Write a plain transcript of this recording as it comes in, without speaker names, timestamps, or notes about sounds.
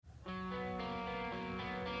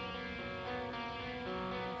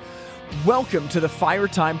Welcome to the Fire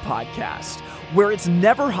Time Podcast, where it's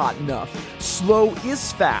never hot enough, slow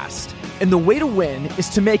is fast, and the way to win is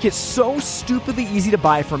to make it so stupidly easy to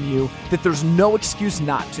buy from you that there's no excuse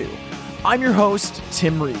not to. I'm your host,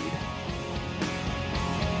 Tim Reed.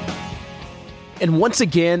 And once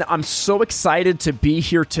again, I'm so excited to be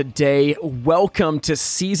here today. Welcome to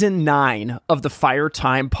Season 9 of the Fire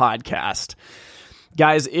Time Podcast.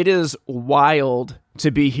 Guys, it is wild to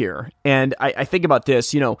be here. And I think about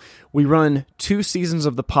this, we run 2 seasons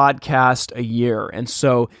of the podcast a year. And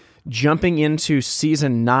so jumping into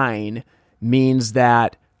Season 9 means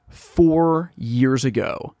that 4 years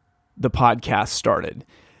ago, the podcast started.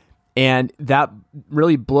 And that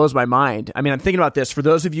really blows my mind. I mean, I'm thinking about this. For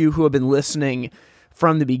those of you who have been listening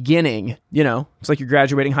from the beginning, it's like you're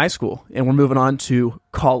graduating high school and we're moving on to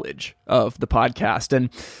college of the podcast. And,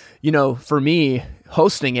 for me,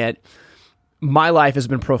 hosting it, my life has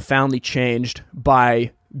been profoundly changed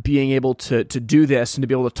by being able to do this and to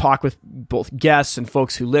be able to talk with both guests and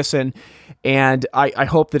folks who listen. And I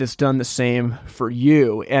hope that it's done the same for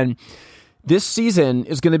you. And this season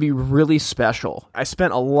is going to be really special. I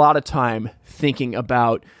spent a lot of time thinking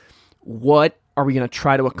about what are we going to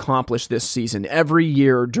try to accomplish this season. Every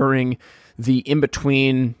year during the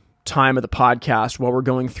in-between time of the podcast, while we're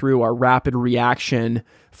going through our rapid reaction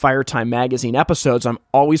Fire Time Magazine episodes, I'm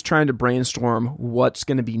always trying to brainstorm what's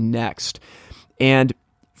going to be next. And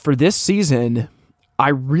for this season, I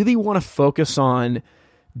really want to focus on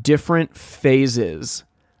different phases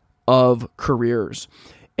of careers.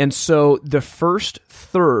 And so the first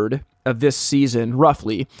third of this season,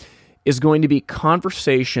 roughly, is going to be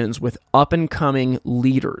conversations with up-and-coming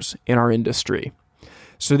leaders in our industry.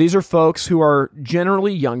 So these are folks who are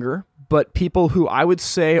generally younger, but people who I would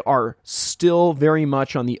say are still very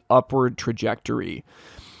much on the upward trajectory.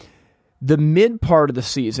 The mid part of the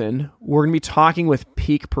season, we're going to be talking with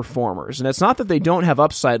peak performers. And it's not that they don't have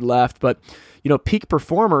upside left, but peak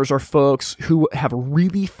performers are folks who have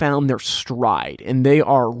really found their stride and they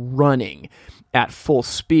are running at full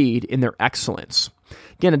speed in their excellence.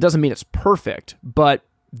 Again, it doesn't mean it's perfect, but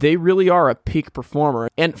they really are a peak performer.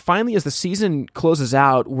 And finally, as the season closes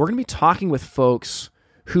out, we're going to be talking with folks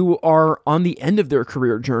who are on the end of their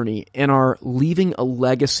career journey and are leaving a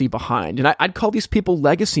legacy behind. And I'd call these people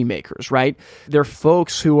legacy makers, right? They're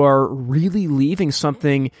folks who are really leaving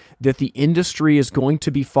something that the industry is going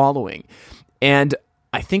to be following. And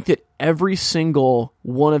I think that every single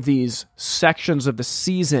one of these sections of the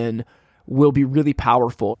season will be really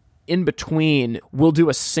powerful. In between, we'll do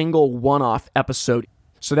a single one-off episode.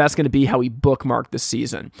 So that's going to be how we bookmark the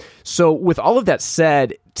season. So with all of that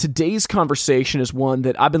said, today's conversation is one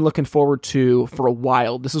that I've been looking forward to for a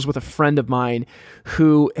while. This is with a friend of mine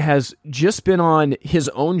who has just been on his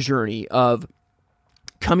own journey of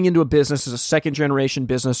coming into a business as a second-generation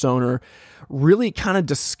business owner, really kind of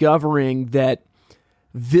discovering that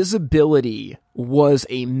visibility was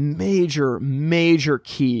a major, major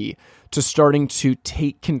key to starting to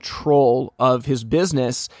take control of his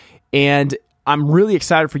business. And I'm really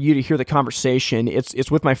excited for you to hear the conversation.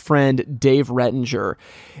 It's with my friend Dave Rettinger.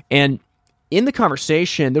 And in the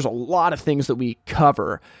conversation, there's a lot of things that we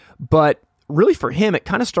cover, but really for him, it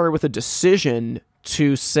kind of started with a decision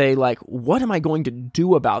to say, what am I going to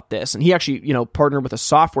do about this? And he actually, partnered with a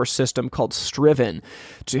software system called Striven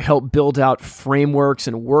to help build out frameworks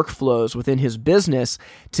and workflows within his business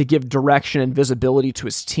to give direction and visibility to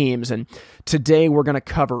his teams. And today we're going to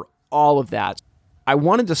cover all of that. I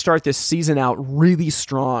wanted to start this season out really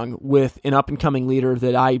strong with an up-and-coming leader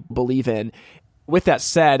that I believe in. With that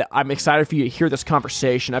said, I'm excited for you to hear this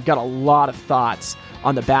conversation. I've got a lot of thoughts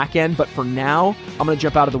on the back end, but for now, I'm going to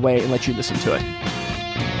jump out of the way and let you listen to it.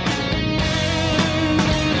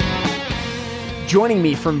 Joining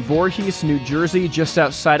me from Voorhees, New Jersey, just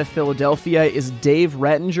outside of Philadelphia, is Dave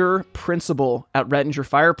Rettinger, principal at Rettinger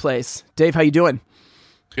Fireplace. Dave, how you doing?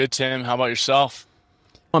 Good, Tim. How about yourself?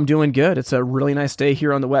 I'm doing good. It's a really nice day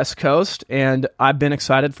here on the West Coast, and I've been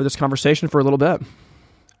excited for this conversation for a little bit.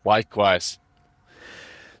 Likewise.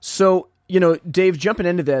 So, Dave, jumping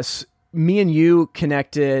into this, me and you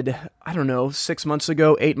connected, 6 months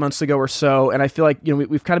ago, 8 months ago or so, and I feel like,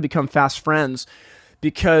 we've kind of become fast friends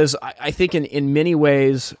because I think in many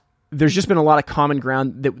ways, there's just been a lot of common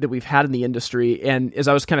ground that we've had in the industry. And as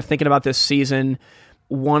I was kind of thinking about this season,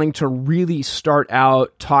 wanting to really start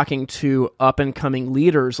out talking to up-and-coming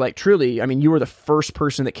leaders, truly, you were the first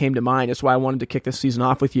person that came to mind. That's why I wanted to kick this season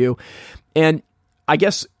off with you. And I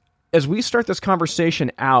guess as we start this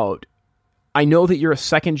conversation out, I know that you're a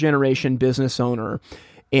second-generation business owner,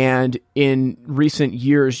 And in recent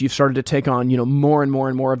years, you've started to take on, more and more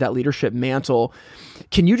and more of that leadership mantle.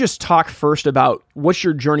 Can you just talk first about what's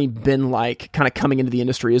your journey been like kind of coming into the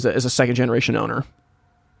industry as a second generation owner?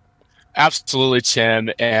 Absolutely, Tim.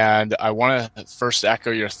 And I want to first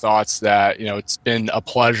echo your thoughts that, it's been a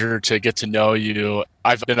pleasure to get to know you.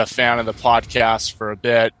 I've been a fan of the podcast for a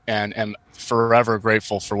bit and am forever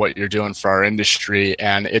grateful for what you're doing for our industry.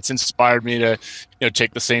 And it's inspired me to,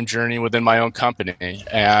 take the same journey within my own company.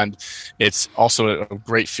 And it's also a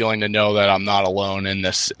great feeling to know that I'm not alone in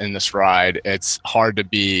this ride. It's hard to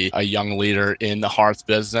be a young leader in the hearth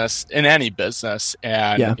business, in any business.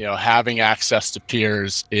 And, having access to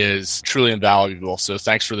peers is truly invaluable. So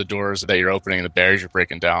thanks for the doors that you're opening and the barriers you're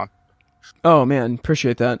breaking down. Oh, man.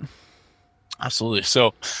 Appreciate that. Absolutely.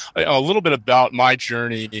 So a little bit about my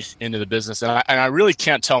journey into the business. And I really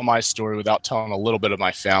can't tell my story without telling a little bit of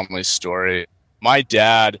my family's story. My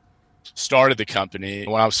dad started the company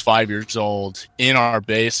when I was 5 years old in our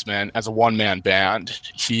basement as a one-man band.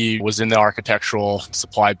 He was in the architectural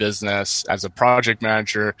supply business as a project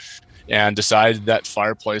manager and decided that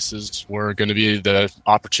fireplaces were going to be the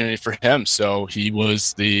opportunity for him. So he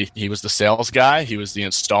was the sales guy. He was the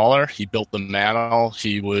installer. He built the mantle.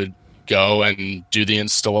 He would go and do the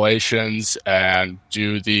installations and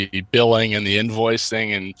do the billing and the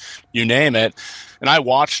invoicing and you name it. And I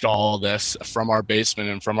watched all of this from our basement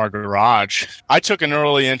and from our garage. I took an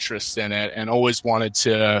early interest in it and always wanted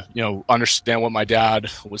to, understand what my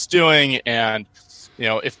dad was doing. And,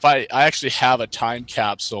 if I actually have a time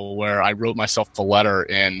capsule where I wrote myself a letter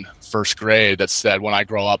in first grade that said, when I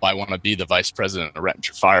grow up, I want to be the vice president of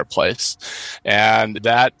Rettinger Fireplace. And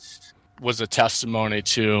that was a testimony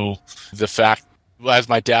to the fact, as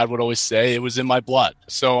my dad would always say, it was in my blood.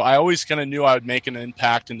 So I always kind of knew I would make an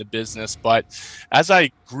impact in the business. But as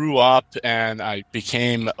I grew up and I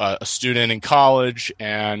became a student in college,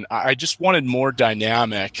 and I just wanted more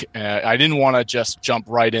dynamic. I didn't want to just jump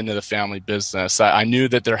right into the family business. I knew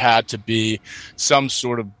that there had to be some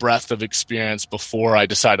sort of breadth of experience before I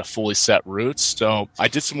decided to fully set roots. So I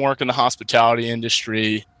did some work in the hospitality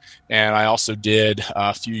industry, and I also did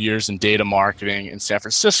a few years in data marketing in San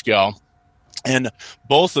Francisco. And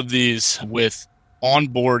both of these with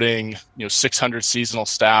onboarding, 600 seasonal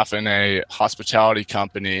staff in a hospitality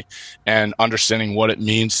company and understanding what it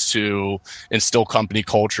means to instill company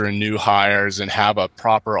culture in new hires and have a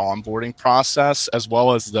proper onboarding process, as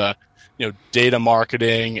well as the data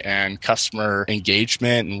marketing and customer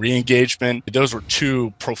engagement and re-engagement. Those were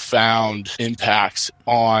two profound impacts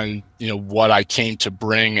on, what I came to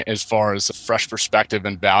bring as far as a fresh perspective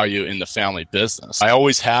and value in the family business. I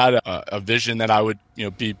always had a vision that I would,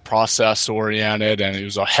 be process oriented, and it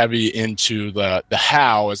was a heavy into the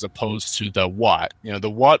how as opposed to the what. The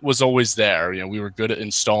what was always there. We were good at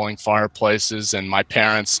installing fireplaces, and my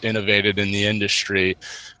parents innovated in the industry.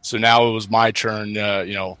 So now it was my turn,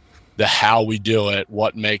 the how we do it,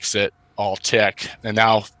 what makes it all tick. And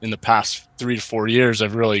now in the past 3 to 4 years,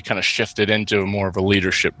 I've really kind of shifted into more of a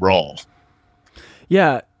leadership role.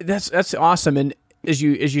 Yeah, that's awesome. And as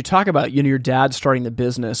you talk about, your dad starting the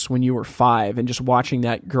business when you were 5 and just watching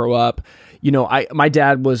that grow up, my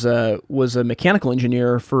dad was a mechanical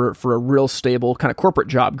engineer for a real stable kind of corporate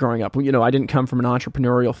job growing up. I didn't come from an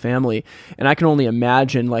entrepreneurial family, and I can only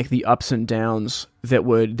imagine like the ups and downs that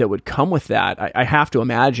would come with that. I have to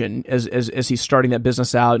imagine as he's starting that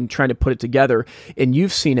business out and trying to put it together, and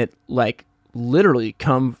you've seen it like literally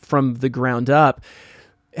come from the ground up.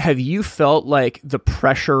 Have you felt like the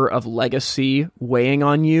pressure of legacy weighing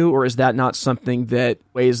on you, or is that not something that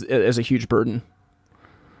weighs as a huge burden?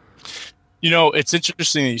 It's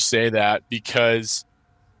interesting that you say that, because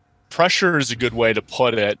pressure is a good way to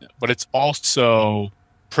put it, but it's also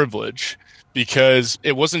privilege, because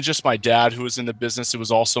it wasn't just my dad who was in the business, it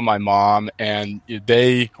was also my mom, and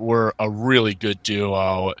they were a really good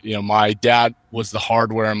duo. My dad was the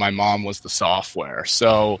hardware and my mom was the software.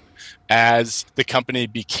 So as the company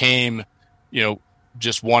became,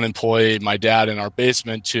 just one employee, my dad in our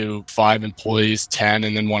basement, to 5 employees, 10.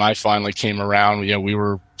 And then when I finally came around, we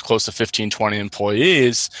were close to 15, 20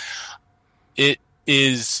 employees. It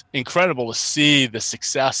is incredible to see the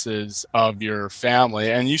successes of your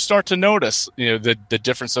family, and you start to notice, the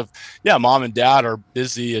difference of, mom and dad are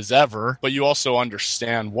busy as ever, but you also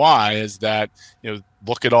understand why is that,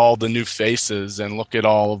 look at all the new faces and look at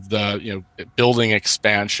all of the, building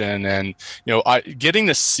expansion, and, getting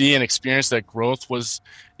to see and experience that growth was,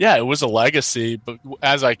 yeah, it was a legacy. But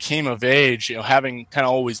as I came of age, having kind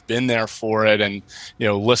of always been there for it, and,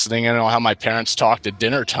 listening in on how my parents talked at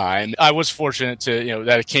dinner time, I was fortunate to,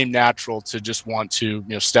 that it came natural to just want to,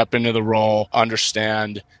 step into the role,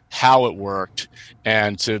 understand how it worked,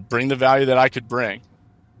 and to bring the value that I could bring.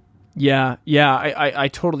 Yeah. I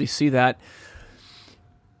totally see that.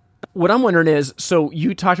 What I'm wondering is, so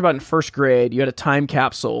you talked about in first grade, you had a time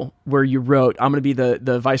capsule where you wrote, I'm going to be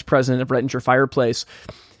the vice president of Rettinger Fireplace.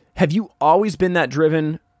 Have you always been that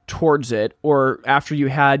driven towards it? Or after you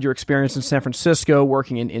had your experience in San Francisco,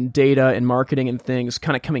 working in data and marketing and things,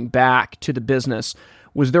 kind of coming back to the business,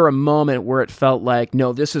 was there a moment where it felt like,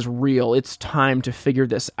 no, this is real, it's time to figure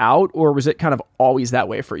this out? Or was it kind of always that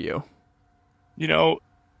way for you?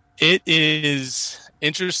 It is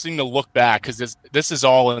interesting to look back, because this is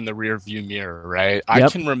all in the rear view mirror, right? Yep. I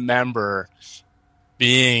can remember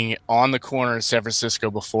being on the corner in San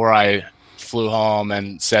Francisco before I flew home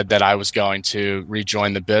and said that I was going to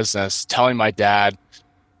rejoin the business, telling my dad,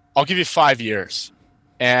 I'll give you 5 years.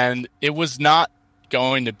 And it was not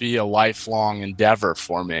going to be a lifelong endeavor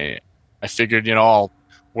for me. I figured, I'll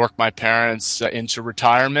work my parents into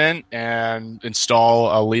retirement and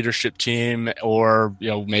install a leadership team, or,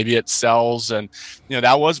 maybe it sells. And,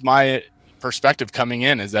 that was my perspective coming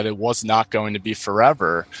in, is that it was not going to be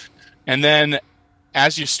forever. And then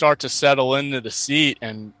as you start to settle into the seat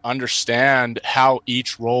and understand how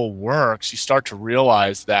each role works, you start to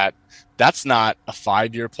realize that that's not a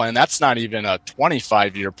 5-year plan. That's not even a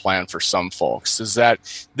 25-year plan for some folks, is that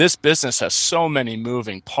this business has so many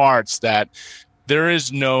moving parts that there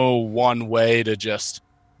is no one way to just,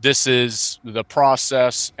 this is the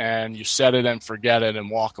process and you set it and forget it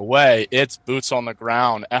and walk away. It's boots on the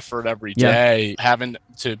ground, effort every day, having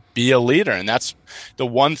to be a leader. And that's the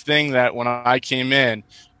one thing that when I came in,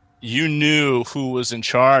 you knew who was in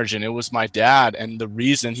charge, and it was my dad. And the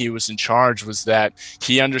reason he was in charge was that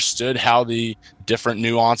he understood how the different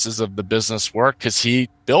nuances of the business work, because he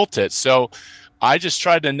built it. So I just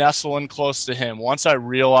tried to nestle in close to him. Once I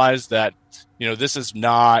realized that, this is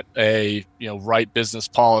not a, right business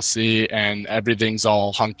policy and everything's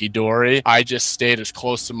all hunky-dory, I just stayed as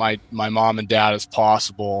close to my mom and dad as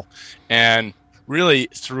possible. And really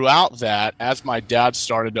throughout that, as my dad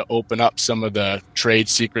started to open up some of the trade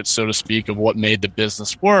secrets, so to speak, of what made the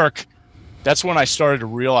business work, that's when I started to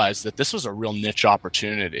realize that this was a real niche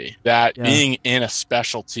opportunity, that being in a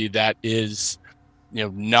specialty that is,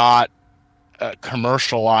 not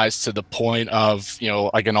commercialized to the point of,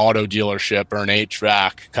 like an auto dealership or an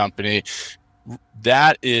HVAC company,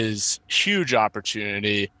 that is huge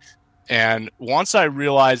opportunity. And once I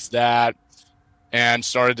realized that and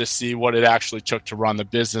started to see what it actually took to run the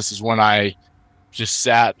business, is when I just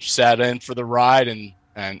sat in for the ride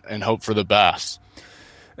and hope for the best.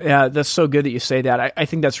 Yeah, that's so good that you say that. I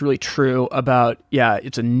think that's really true about,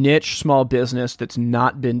 it's a niche small business that's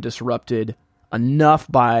not been disrupted enough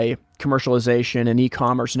by commercialization and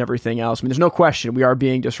e-commerce and everything else. I mean, there's no question we are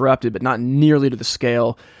being disrupted, but not nearly to the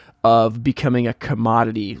scale of becoming a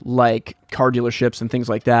commodity like car dealerships and things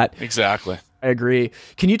like that. Exactly. I agree.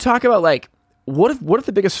 Can you talk about, like, what have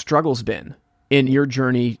the biggest struggles been in your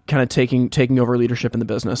journey kind of taking over leadership in the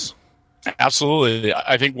business? Absolutely.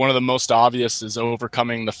 I think one of the most obvious is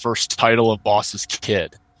overcoming the first title of boss's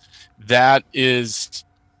kid. That is,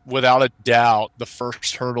 without a doubt, the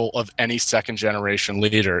first hurdle of any second generation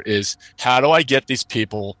leader, is how do I get these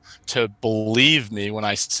people to believe me when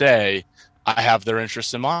I say I have their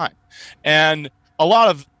interests in mind? And a lot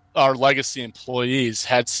of our legacy employees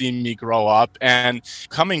had seen me grow up, and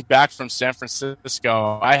coming back from San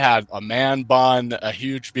Francisco, I had a man bun, a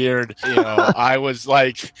huge beard. I was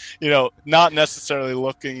like, not necessarily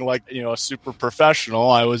looking like, a super professional.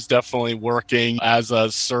 I was definitely working as a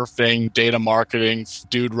surfing data marketing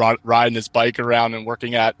dude, riding his bike around and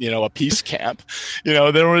working at, a peace camp.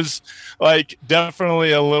 There was like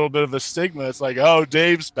definitely a little bit of a stigma. It's like, oh,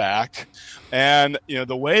 Dave's back. And,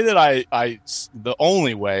 the way that the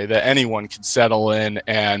only way that anyone can settle in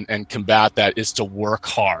and combat that is to work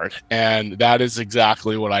hard. And that is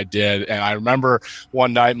exactly what I did. And I remember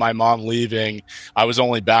one night my mom leaving. I was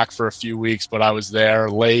only back for a few weeks, but I was there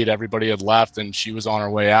late. Everybody had left and she was on her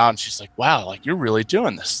way out. And she's like, wow, like, you're really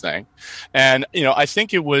doing this thing. And, I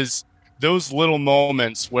think it was those little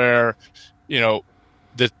moments where,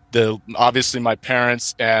 the obviously my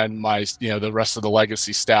parents and my, the rest of the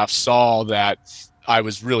legacy staff saw that I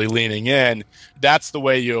was really leaning in. That's the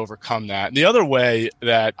way you overcome that. And the other way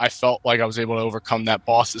that I felt like I was able to overcome that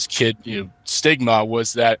boss's kid, stigma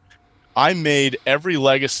was that I made every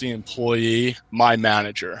legacy employee my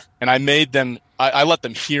manager, and I let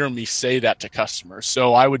them hear me say that to customers.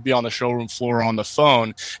 So I would be on the showroom floor on the phone,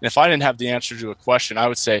 and if I didn't have the answer to a question, I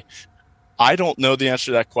would say, I don't know the answer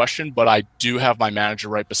to that question, but I do have my manager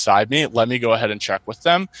right beside me. Let me go ahead and check with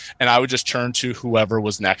them. And I would just turn to whoever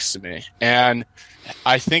was next to me. And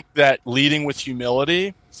I think that leading with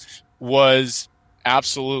humility was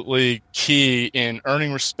absolutely key in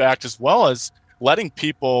earning respect, as well as letting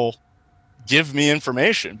people give me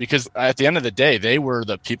information, because at the end of the day, they were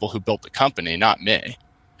the people who built the company, not me.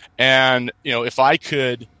 And, if I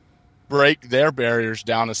could break their barriers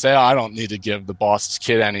down and say, I don't need to give the boss's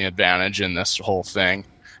kid any advantage in this whole thing,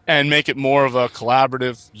 and make it more of a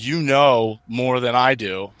collaborative, more than I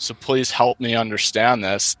do, so please help me understand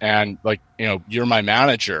this. And you're my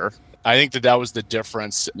manager. I think that was the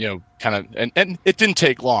difference, kind of, and it didn't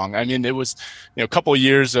take long. I mean, it was, a couple of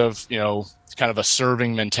years of, kind of a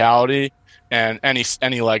serving mentality, and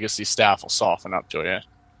any legacy staff will soften up to you.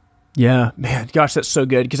 Yeah, man, gosh, that's so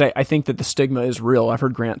good, because I think that the stigma is real. I've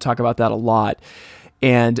heard Grant talk about that a lot.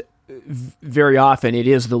 And very often it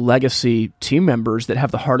is the legacy team members that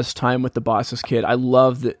have the hardest time with the boss's kid. I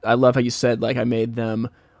love how you said, I made them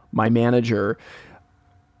my manager.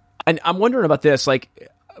 And I'm wondering about this,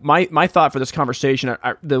 my thought for this conversation,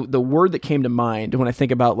 the word that came to mind when I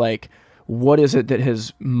think about what is it that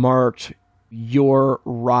has marked your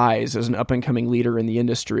rise as an up-and-coming leader in the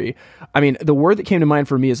industry. I mean, the word that came to mind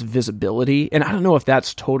for me is visibility, and I don't know if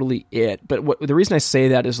that's totally it, but the reason I say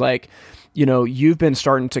that is you've been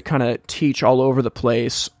starting to kind of teach all over the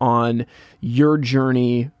place on your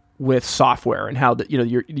journey with software, and how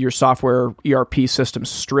your software ERP system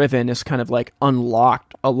Striven is kind of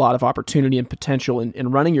unlocked a lot of opportunity and potential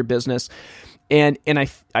in running your business. And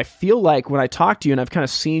I feel like when I talk to you, and I've kind of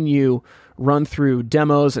seen you run through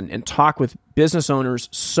demos and talk with business owners,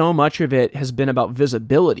 so much of it has been about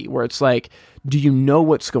visibility, where it's do you know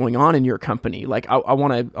what's going on in your company? I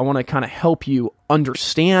want to kind of help you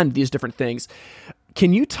understand these different things.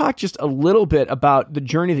 Can you talk just a little bit about the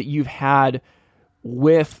journey that you've had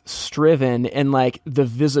with Striven and the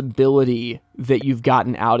visibility that you've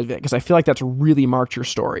gotten out of it? Because I feel like that's really marked your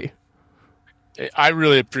story. I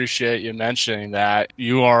really appreciate you mentioning that.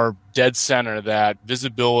 You are dead center that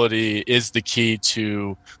visibility is the key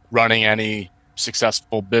to running any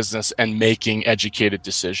successful business and making educated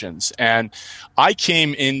decisions. And I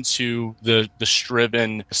came into the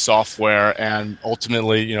Striven software and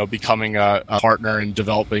ultimately, becoming a partner in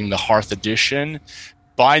developing the Hearth Edition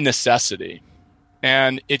by necessity.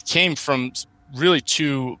 And it came from really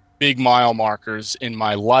two big mile markers in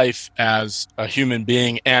my life as a human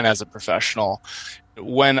being and as a professional.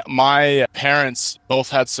 When my parents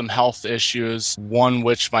both had some health issues, one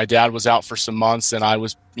which my dad was out for some months and I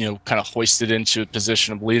was, kind of hoisted into a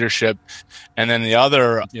position of leadership. And then the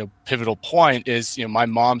other, pivotal point is, my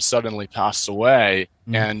mom suddenly passed away.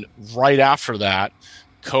 Mm-hmm. And right after that,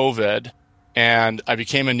 COVID, and I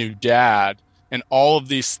became a new dad. And all of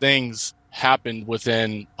these things happened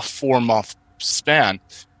within a 4-month span.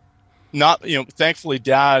 Not, thankfully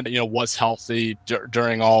dad, was healthy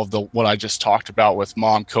during all of what I just talked about with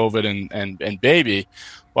mom, COVID and baby.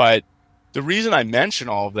 But the reason I mention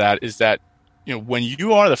all of that is that, when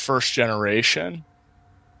you are the first generation,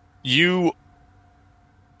 you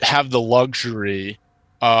have the luxury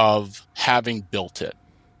of having built it.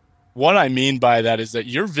 What I mean by that is that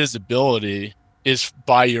your visibility is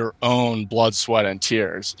by your own blood, sweat, and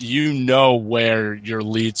tears. You know where your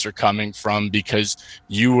leads are coming from because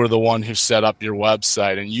you were the one who set up your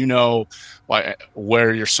website, and you know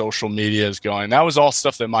where your social media is going. That was all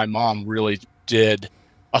stuff that my mom really did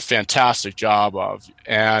a fantastic job of.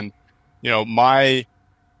 And,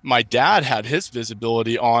 my dad had his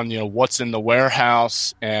visibility on, what's in the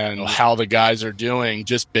warehouse and how the guys are doing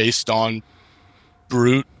just based on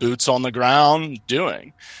boots on the ground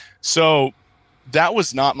doing. So that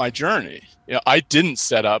was not my journey. I didn't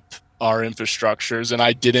set up our infrastructures and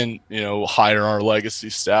I didn't, hire our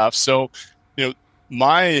legacy staff. So,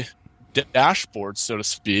 my dashboard, so to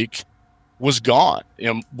speak, was gone.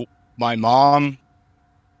 My mom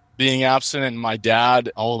being absent and my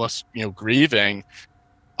dad, all of us, grieving.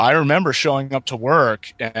 I remember showing up to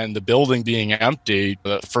work and the building being empty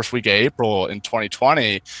the first week of April in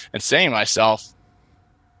 2020 and saying to myself,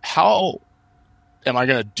 how am I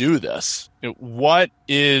going to do this? What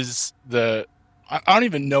is I don't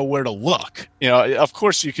even know where to look. Of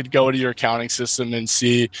course you could go to your accounting system and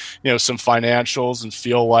see, some financials and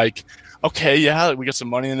feel like, okay, yeah, we got some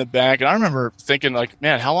money in the bank. And I remember thinking like,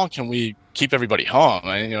 man, how long can we keep everybody home?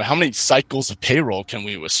 And, how many cycles of payroll can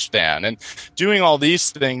we withstand? And doing all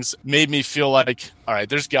these things made me feel like, all right,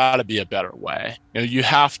 there's got to be a better way. You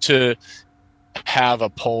have to have a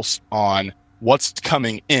pulse on what's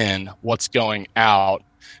coming in, what's going out,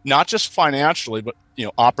 not just financially, but,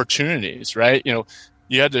 opportunities, right?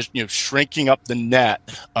 You had to, shrinking up the net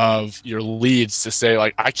of your leads to say,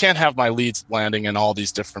 like, I can't have my leads landing in all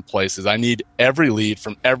these different places. I need every lead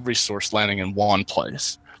from every source landing in one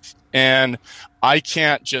place. And I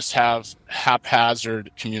can't just have haphazard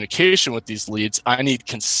communication with these leads. I need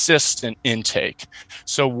consistent intake.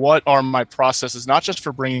 So what are my processes, not just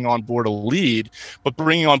for bringing on board a lead, but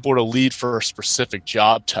bringing on board a lead for a specific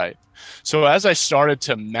job type? So as I started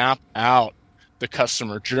to map out the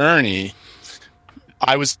customer journey,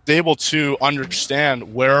 I was able to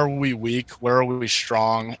understand where are we weak, where are we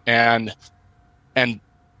strong, and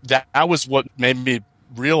that was what made me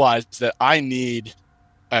realize that I need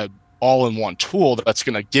a all-in-one tool that's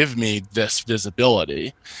going to give me this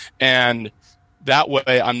visibility. And that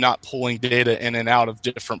way I'm not pulling data in and out of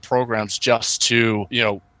different programs just to,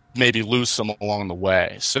 maybe lose some along the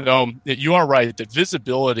way. So you are right that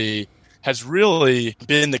visibility has really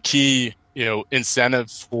been the key, incentive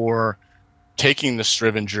for taking the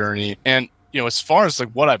Striven journey. And, as far as like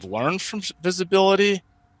what I've learned from visibility,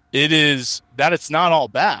 it is that it's not all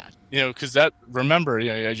bad, because remember,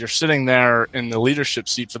 you're sitting there in the leadership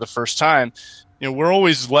seat for the first time. We're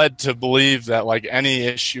always led to believe that like any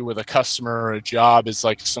issue with a customer or a job is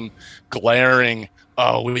like some glaring,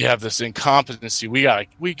 oh, we have this incompetency. We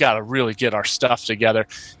gotta really get our stuff together.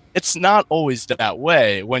 It's not always that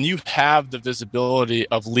way. When you have the visibility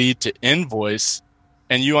of lead to invoice,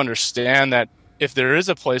 and you understand that if there is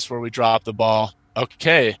a place where we drop the ball,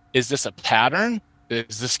 okay, is this a pattern?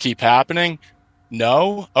 Does this keep happening?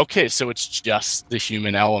 No? Okay, so it's just the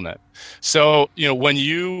human element. So, when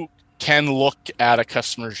you can look at a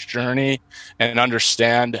customer's journey and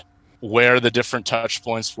understand where the different touch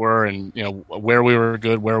points were and, where we were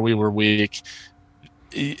good, where we were weak,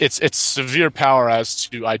 it's severe power as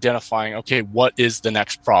to identifying, okay, what is the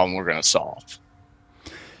next problem we're going to solve?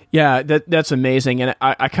 Yeah, that's amazing. And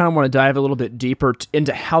I kind of want to dive a little bit deeper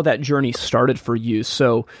into how that journey started for you.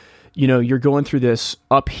 So, you're going through this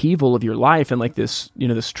upheaval of your life and like this,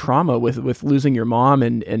 this trauma with losing your mom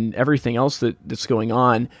and everything else that's going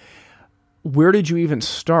on. Where did you even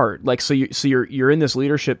start? Like, so you're in this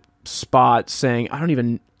leadership spot saying, I don't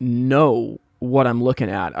even know what I'm looking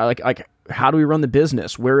at. Like, how do we run the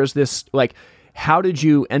business? Where is this? Like, how did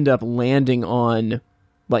you end up landing on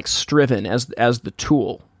like Striven as the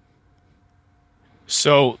tool?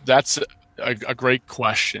 So that's a great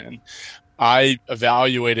question. I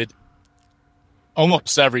evaluated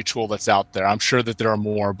almost every tool that's out there. I'm sure that there are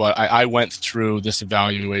more, but I went through this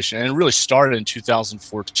evaluation, and it really started in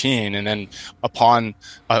 2014. And then upon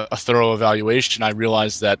a thorough evaluation, I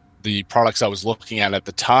realized that the products I was looking at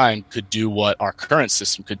the time could do what our current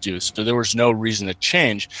system could do. So there was no reason to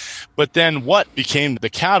change. But then what became the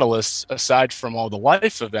catalyst, aside from all the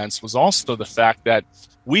life events, was also the fact that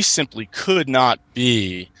we simply could not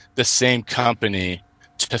be the same company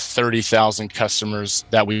to 30,000 customers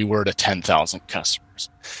that we were to 10,000 customers.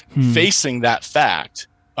 Facing that fact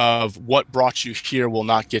of what brought you here will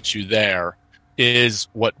not get you there is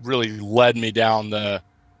what really led me down the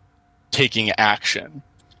taking action.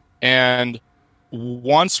 And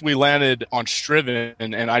once we landed on Striven,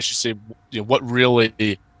 and I should say, what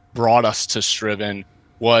really brought us to Striven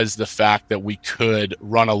was the fact that we could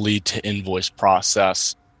run a lead to invoice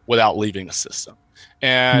process without leaving the system.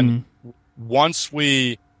 And once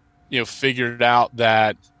we, figured out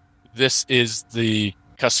that this is the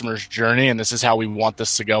customer's journey and this is how we want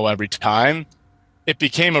this to go every time, it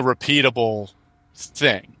became a repeatable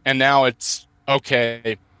thing. And now it's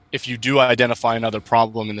okay. If you do identify another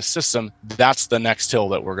problem in the system, that's the next hill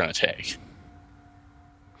that we're going to take.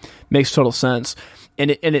 Makes total sense.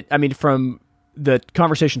 And I mean, from the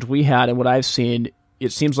conversations we had and what I've seen,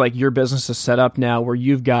 it seems like your business is set up now where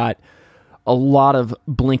you've got a lot of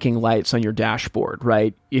blinking lights on your dashboard,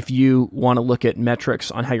 right? If you want to look at metrics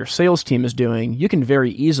on how your sales team is doing, you can very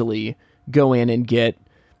easily go in and get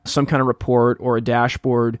some kind of report or a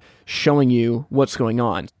dashboard showing you what's going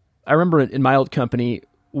on. I remember in my old company,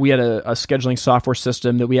 we had a scheduling software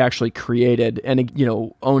system that we actually created, and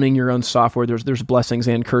owning your own software, there's blessings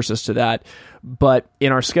and curses to that. But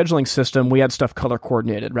in our scheduling system, we had stuff color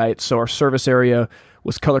coordinated, right? So our service area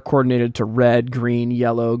was color coordinated to red, green,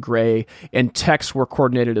 yellow, gray, and texts were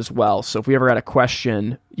coordinated as well. So if we ever had a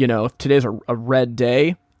question, if today's a red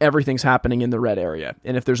day, everything's happening in the red area.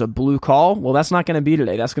 And if there's a blue call, well, that's not going to be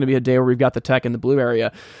today. That's going to be a day where we've got the tech in the blue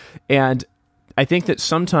area. And I think that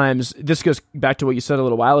sometimes this goes back to what you said a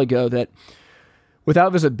little while ago, that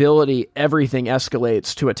without visibility, everything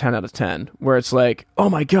escalates to a 10 out of 10, where it's like, oh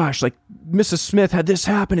my gosh, like Mrs. Smith had this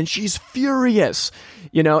happen and she's furious,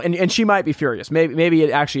 and she might be furious. Maybe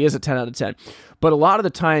it actually is a 10 out of 10, but a lot of the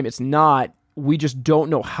time it's not. We just don't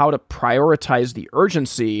know how to prioritize the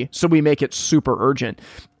urgency, so we make it super urgent.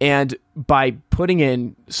 And by putting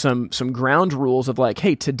in some ground rules of like,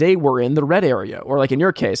 hey, today we're in the red area, or like in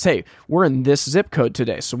your case, hey, we're in this zip code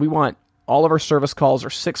today, so we want all of our service calls or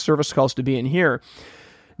 6 service calls to be in here.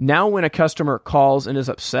 Now when a customer calls and is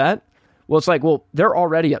upset, well, it's like, well, they're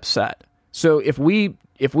already upset. So if we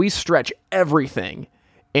stretch everything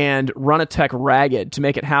and run a tech ragged to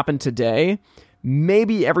make it happen today,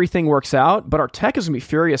 maybe everything works out, but our tech is going to be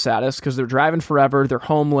furious at us because they're driving forever, they're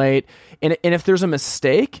home late. And if there's a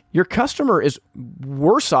mistake, your customer is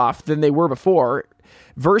worse off than they were before,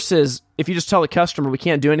 versus if you just tell the customer, we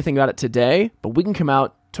can't do anything about it today, but we can come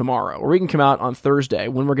out tomorrow, or we can come out on Thursday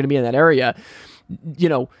when we're going to be in that area.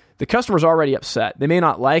 The customer's already upset. They may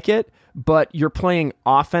not like it, but you're playing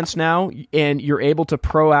offense now, and you're able to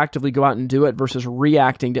proactively go out and do it versus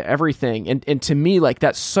reacting to everything. And to me, like,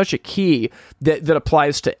 that's such a key that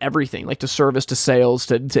applies to everything, like to service, to sales,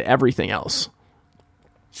 to everything else.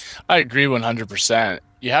 I agree 100%.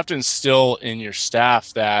 You have to instill in your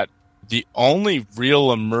staff that the only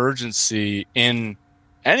real emergency in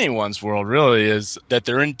anyone's world really is that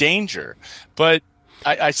they're in danger. But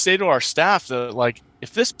I say to our staff that, like,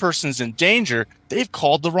 if this person's in danger, they've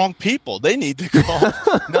called the wrong people. They need to call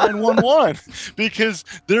 911 because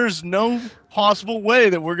there's no possible way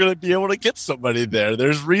that we're going to be able to get somebody there.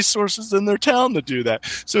 There's resources in their town to do that.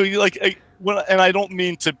 So and I don't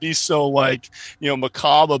mean to be so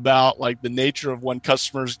macabre about like the nature of when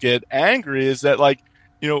customers get angry, is that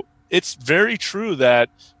it's very true that,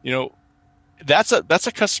 that's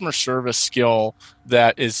a customer service skill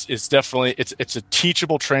that is definitely, it's a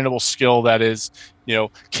teachable, trainable skill that is,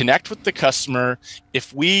 connect with the customer.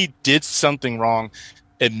 If we did something wrong,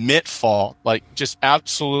 admit fault, like just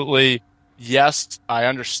absolutely, yes, I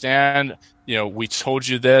understand, we told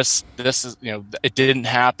you this is, it didn't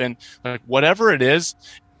happen. Like whatever it is,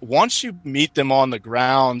 once you meet them on the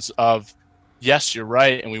grounds of, yes, you're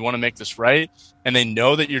right, and we want to make this right, and they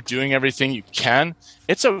know that you're doing everything you can,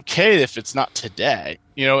 it's okay if it's not today.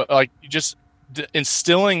 Just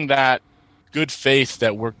instilling that good faith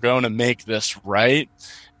that we're going to make this right,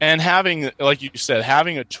 and having, like you said,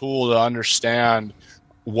 having a tool to understand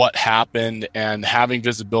what happened and having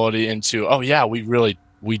visibility into, oh yeah, we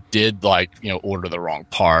did order the wrong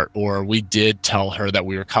part, or we did tell her that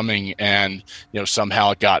we were coming and,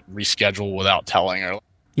 somehow it got rescheduled without telling her.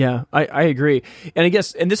 Yeah, I agree. And I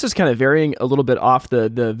guess, and this is kind of varying a little bit off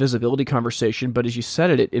the visibility conversation, but as you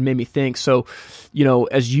said it made me think. So,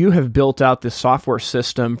 as you have built out this software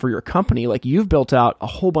system for your company, like you've built out a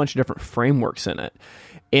whole bunch of different frameworks in it.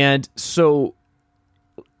 And so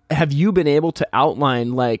have you been able to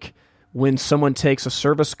outline, like, when someone takes a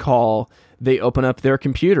service call, they open up their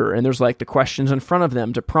computer and there's like the questions in front of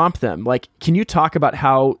them to prompt them? Like, can you talk about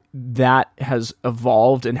how that has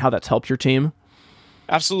evolved and how that's helped your team?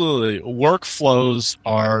 Absolutely. Workflows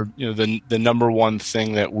are, the number one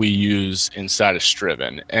thing that we use inside of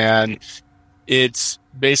Striven. And it's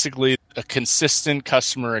basically a consistent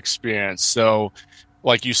customer experience. So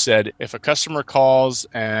like you said, if a customer calls,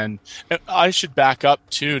 and I should back up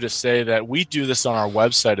too to say that we do this on our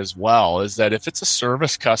website as well, is that if it's a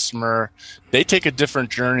service customer, they take a different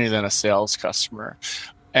journey than a sales customer.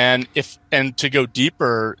 And to go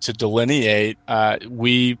deeper to delineate,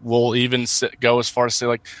 we will even go as far as say,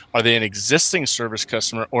 like, are they an existing service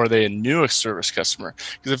customer or are they a new service customer?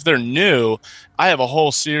 Because if they're new, I have a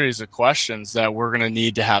whole series of questions that we're going to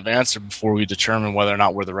need to have answered before we determine whether or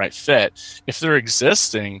not we're the right fit. If they're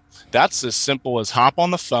existing, that's as simple as hop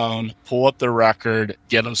on the phone, pull up their record,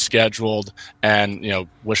 get them scheduled, and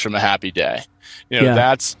wish them a happy day.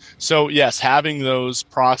 That's so, yes, having those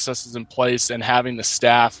processes in place and having the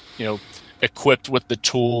staff, equipped with the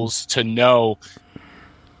tools to know,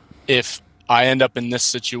 if I end up in this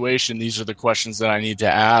situation, these are the questions that I need to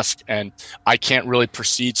ask, and I can't really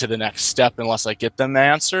proceed to the next step unless I get them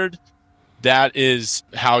answered. That is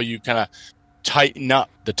how you kind of tighten up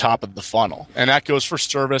the top of the funnel. And that goes for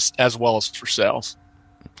service as well as for sales.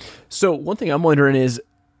 So one thing I'm wondering is,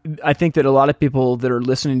 I think that a lot of people that are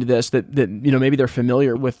listening to this, that maybe they're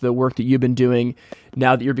familiar with the work that you've been doing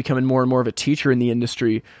now that you're becoming more and more of a teacher in the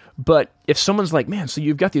industry. But if someone's like, man, so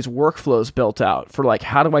you've got these workflows built out for like,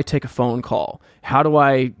 how do I take a phone call? How do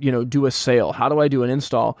I, do a sale? How do I do an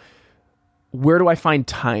install? Where do I find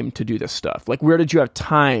time to do this stuff? Like, where did you have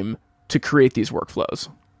time to create these workflows?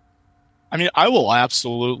 I mean, I will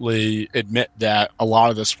absolutely admit that a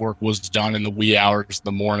lot of this work was done in the wee hours of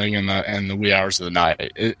the morning and the wee hours of the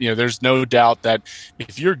night. There's no doubt that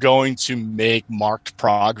if you're going to make marked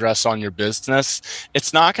progress on your business,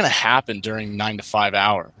 it's not going to happen during 9 to 5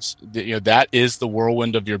 hours. That is the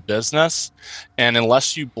whirlwind of your business. And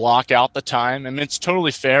unless you block out the time, I mean, it's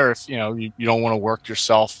totally fair if, you don't want to work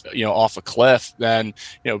yourself, off a cliff, then,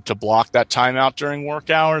 to block that time out during work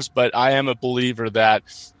hours. But I am a believer that,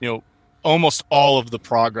 almost all of the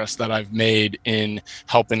progress that I've made in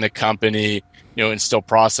helping the company, instill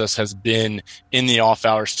process has been in the off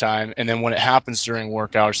hours time. And then when it happens during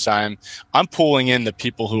work hours time, I'm pulling in the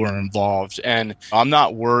people who are involved. And I'm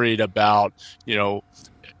not worried about,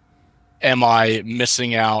 am I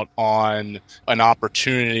missing out on an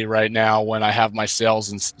opportunity right now when I have my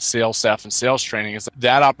sales and sales staff and sales training? Is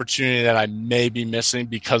that opportunity that I may be missing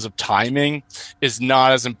because of timing is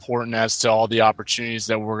not as important as to all the opportunities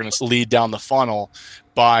that we're going to lead down the funnel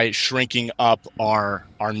by shrinking up our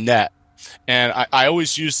net. And I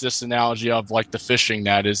always use this analogy of like the fishing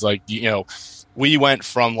net is like, we went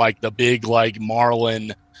from like the big like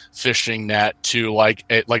marlin fishing net to like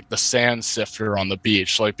the sand sifter on the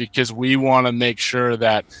beach, because we want to make sure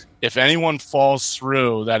that if anyone falls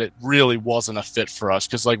through, that it really wasn't a fit for us,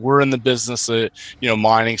 because we're in the business of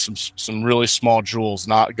mining some really small jewels,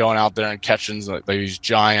 not going out there and catching like these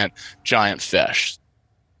giant fish.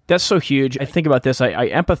 That's so huge. I think about this, I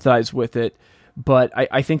empathize with it, but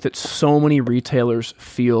I think that so many retailers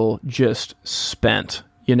feel just spent.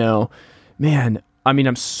 Man, I mean,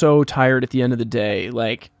 I'm so tired at the end of the day.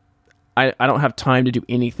 Like, I don't have time to do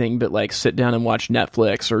anything but like sit down and watch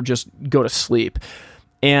Netflix or just go to sleep.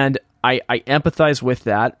 And I empathize with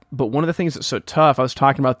that. But one of the things that's so tough, I was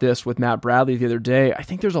talking about this with Matt Bradley the other day. I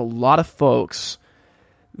think there's a lot of folks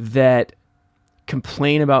that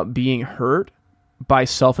complain about being hurt by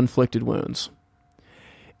self-inflicted wounds.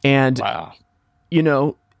 And, wow.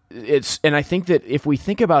 And I think that if we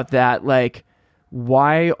think about that, like,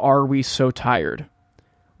 why are we so tired?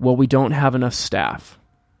 Well, we don't have enough staff.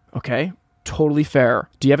 Okay, totally fair.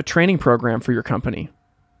 Do you have a training program for your company?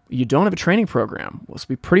 You don't have a training program. Well, it's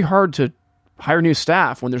be pretty hard to hire new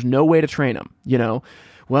staff when there's no way to train them.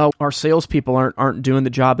 Well, our salespeople aren't doing the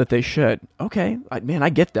job that they should. Okay, I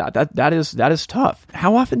get that. That is tough.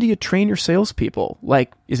 How often do you train your salespeople?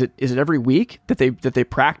 Like, is it every week that they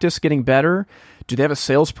practice getting better? Do they have a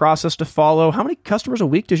sales process to follow? How many customers a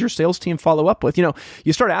week does your sales team follow up with?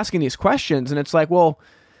 You start asking these questions, and it's like, well,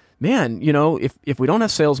 man, if we don't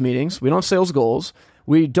have sales meetings, we don't have sales goals,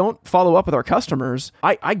 we don't follow up with our customers,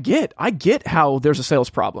 I get how there's a sales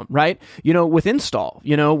problem, right? With install,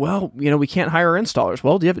 we can't hire installers.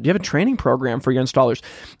 Well, do you have a training program for your installers?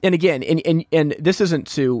 And again, and this isn't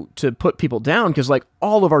to put people down, because like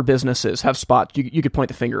all of our businesses have spots you could point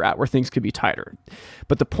the finger at where things could be tighter.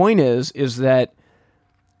 But the point is that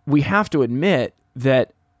we have to admit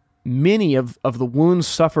that many of the wounds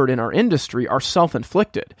suffered in our industry are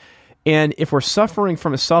self-inflicted. And if we're suffering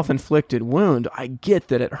from a self-inflicted wound, I get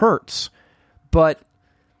that it hurts, but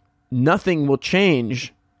nothing will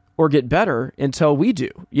change or get better until we do,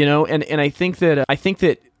 and I think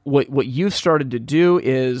that what you've started to do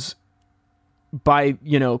is by,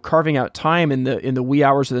 carving out time in the wee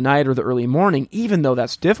hours of the night or the early morning, even though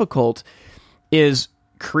that's difficult, is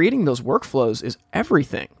creating those workflows is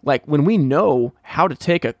everything. Like when we know how to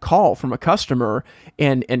take a call from a customer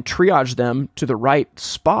and triage them to the right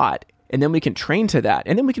spot, and then we can train to that,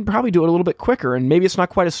 and then we can probably do it a little bit quicker, and maybe it's not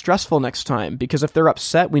quite as stressful next time, because if they're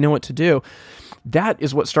upset, we know what to do. That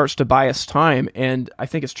is what starts to buy us time, and I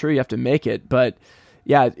think it's true, you have to make it. But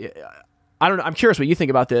yeah, I don't know. I'm curious what you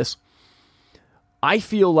think about this. I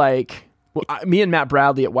feel like, me and Matt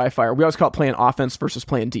Bradley at Wi-Fi, we always call it playing offense versus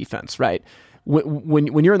playing defense, right?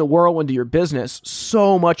 When you're in the whirlwind of your business,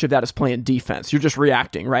 so much of that is playing defense. You're just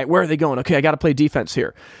reacting, right? Where are they going? Okay, I got to play defense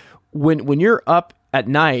here. When you're up at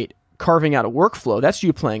night carving out a workflow, that's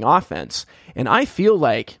you playing offense. And I feel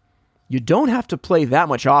like you don't have to play that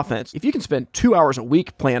much offense. If you can spend 2 hours a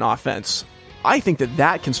week playing offense, I think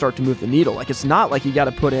that can start to move the needle. Like, it's not like you got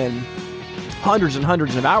to put in hundreds and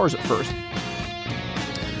hundreds of hours at first.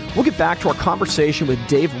 We'll get back to our conversation with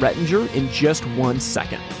Dave Rettinger in just 1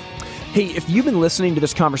 second. Hey, if you've been listening to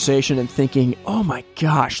this conversation and thinking, oh my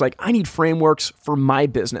gosh, like I need frameworks for my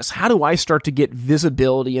business. How do I start to get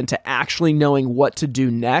visibility into actually knowing what to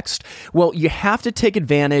do next? Well, you have to take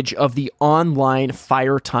advantage of the online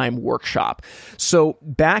Fire Time workshop. So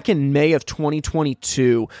back in May of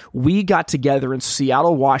 2022, we got together in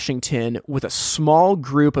Seattle, Washington with a small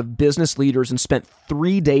group of business leaders and spent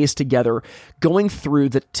 3 days together going through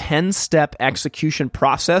the 10-step execution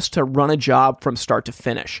process to run a job from start to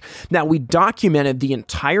finish. Now, we documented the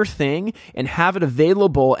entire thing and have it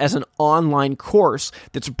available as an online course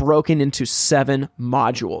that's broken into 7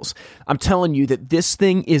 modules. I'm telling you that this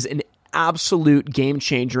thing is an absolute game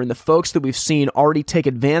changer, and the folks that we've seen already take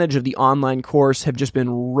advantage of the online course have just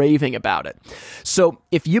been raving about it. So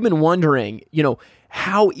if you've been wondering,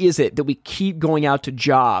 how is it that we keep going out to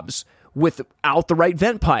jobs without the right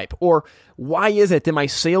vent pipe? Or why is it that my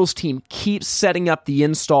sales team keeps setting up the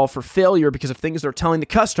install for failure because of things they're telling the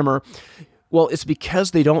customer? Well, it's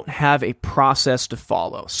because they don't have a process to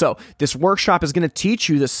follow. So this workshop is going to teach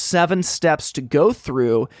you the 7 steps to go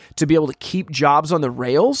through to be able to keep jobs on the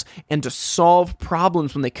rails and to solve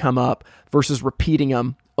problems when they come up versus repeating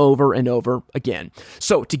them over and over again.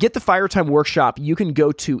 So to get the FireTime workshop, you can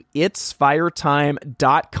go to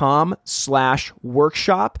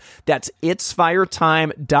itsfiretime.com/workshop. That's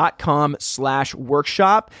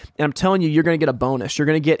itsfiretime.com/workshop. And I'm telling you, you're going to get a bonus. You're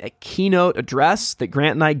going to get a keynote address that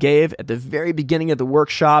Grant and I gave at the very beginning of the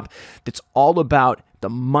workshop that's all about the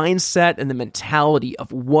mindset and the mentality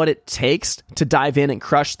of what it takes to dive in and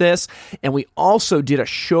crush this. And we also did a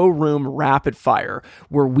showroom rapid fire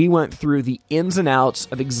where we went through the ins and outs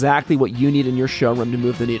of exactly what you need in your showroom to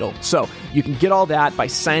move the needle. So you can get all that by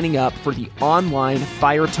signing up for the online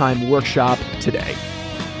FireTime workshop today.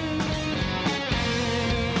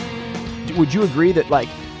 Would you agree that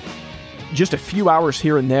just a few hours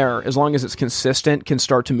here and there, as long as it's consistent, can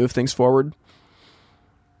start to move things forward?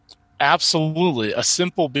 Absolutely. A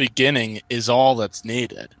simple beginning is all that's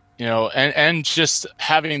needed, and just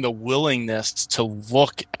having the willingness to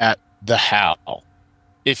look at the how.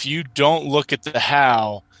 If you don't look at the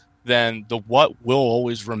how, then the what will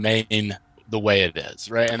always remain the way it is,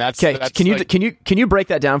 right? And that's okay. Can you break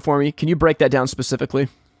that down for me? Can you break that down specifically?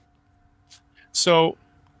 So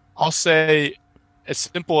I'll say as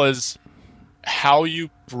simple as how you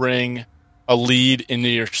bring a lead into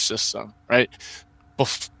your system, right?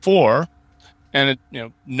 Before, and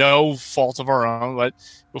no fault of our own, but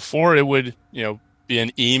before it would, be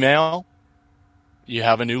an email. You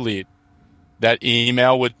have a new lead. That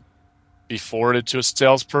email would be forwarded to a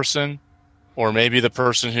salesperson, or maybe the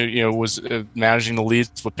person who was managing the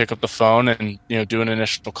leads would pick up the phone and do an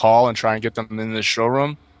initial call and try and get them in the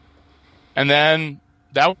showroom, and then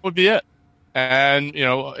that would be it. And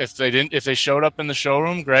if they showed up in the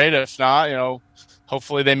showroom, great. If not,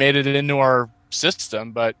 hopefully they made it into our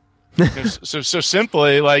system. But so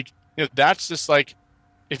simply, that's just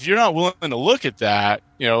if you're not willing to look at that,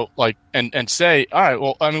 and say, all right,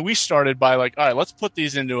 well, I mean, we started by all right, let's put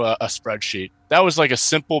these into a spreadsheet. That was a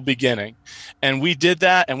simple beginning, and we did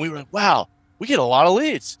that, and we were like, wow, we get a lot of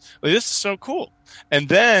leads. This is so cool. And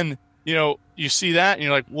then you see that, and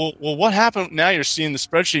you're like, well, what happened? Now you're seeing the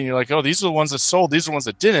spreadsheet, and you're like, oh, these are the ones that sold, these are the ones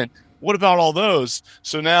that didn't. What about all those?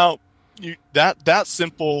 So now that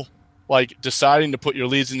simple. Deciding to put your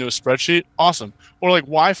leads into a spreadsheet, awesome. Or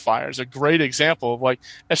Wi-Fi is a great example of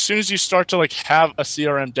as soon as you start to have a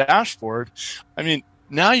CRM dashboard, I mean,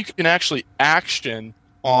 now you can actually action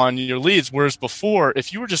on your leads. Whereas before,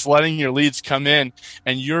 if you were just letting your leads come in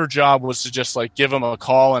and your job was to just give them a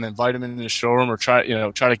call and invite them into the showroom or try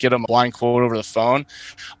to get them a blind quote over the phone.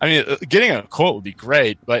 I mean, getting a quote would be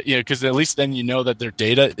great, but because at least then that their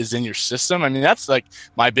data is in your system. I mean, that's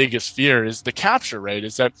my biggest fear is the capture rate,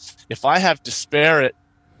 is that if I have disparate,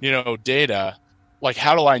 data,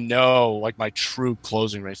 how do I know my true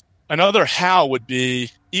closing rates? Another how would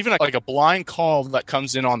be even a blind call that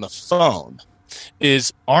comes in on the phone.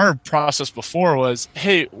 Is our process before was,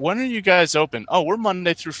 hey, when are you guys open? Oh, we're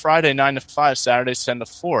Monday through Friday, 9 to 5, Saturdays 10 to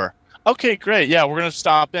 4. Okay, great. Yeah, we're going to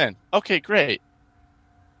stop in. Okay, great.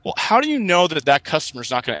 Well, how do you know that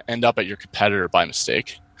customer's not going to end up at your competitor by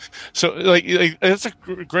mistake? So that's a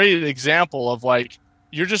great example of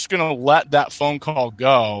you're just going to let that phone call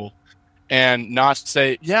go and not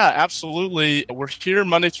say, yeah, absolutely. We're here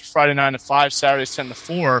Monday through Friday, 9 to 5, Saturdays 10 to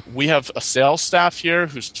 4. We have a sales staff here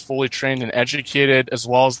who's fully trained and educated, as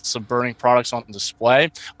well as some burning products on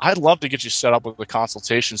display. I'd love to get you set up with a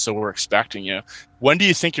consultation, so we're expecting you. When do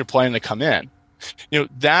you think you're planning to come in?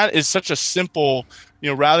 That is such a simple,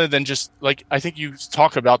 rather than just like, I think you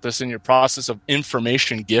talk about this in your process of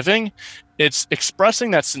information giving, it's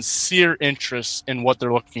expressing that sincere interest in what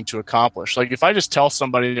they're looking to accomplish. Like if I just tell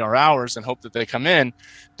somebody our hours and hope that they come in,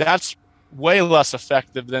 that's way less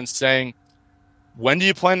effective than saying, when do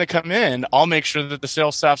you plan to come in? I'll make sure that the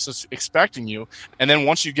sales staff is expecting you. And then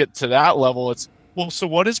once you get to that level, it's, well, so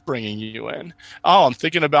what is bringing you in? Oh, I'm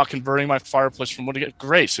thinking about converting my fireplace from wood to get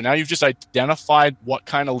great. So now you've just identified what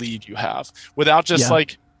kind of lead you have without just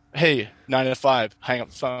like, hey, 9 to 5, hang up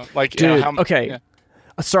the phone. Like, dude, okay.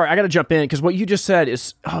 Sorry, I got to jump in because what you just said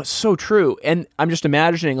is so true. And I'm just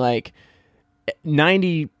imagining like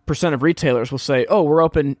 90% of retailers will say, oh, we're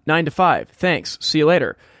open 9 to 5. Thanks. See you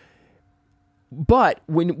later. But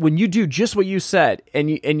when you do just what you said and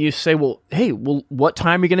you say, well, hey, what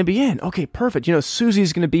time are you going to be in? Okay, perfect.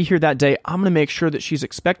 Susie's going to be here that day. I'm going to make sure that she's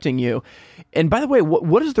expecting you. And by the way,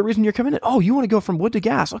 what is the reason you're coming in? Oh, you want to go from wood to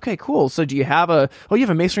gas. Okay, cool. So do you have you have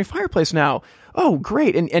a masonry fireplace now. Oh,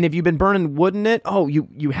 great. And have you been burning wood in it? Oh,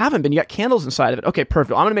 you haven't been. You got candles inside of it. Okay,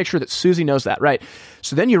 perfect. I'm going to make sure that Susie knows that, right?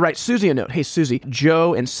 So then you write Susie a note. Hey, Susie,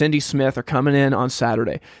 Joe and Cindy Smith are coming in on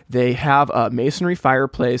Saturday. They have a masonry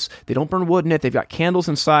fireplace. They don't burn wood in it. They've got candles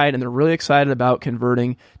inside, and they're really excited about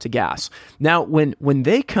converting to gas. Now, when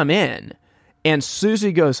they come in, and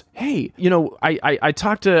Susie goes, hey, I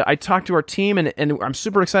talked to our team and I'm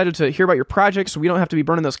super excited to hear about your project so we don't have to be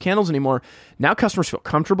burning those candles anymore. Now customers feel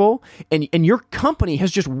comfortable and your company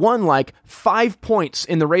has just won like 5 points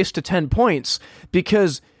in the race to 10 points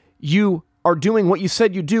because you are doing what you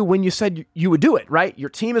said you do when you said you would do it, right? Your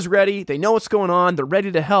team is ready. They know what's going on. They're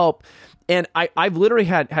ready to help. And I've literally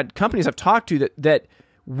had companies I've talked to that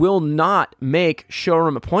will not make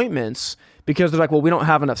showroom appointments because they're like, well, we don't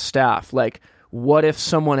have enough staff. Like, what if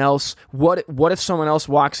someone else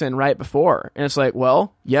walks in right before? And it's like,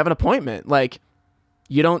 well, you have an appointment. Like,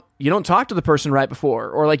 you don't talk to the person right before,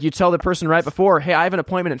 or like you tell the person right before, hey, I have an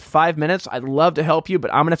appointment in 5 minutes. I'd love to help you,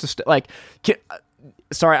 but I'm gonna have to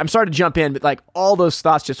sorry, I'm sorry to jump in, but like all those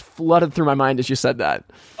thoughts just flooded through my mind as you said that.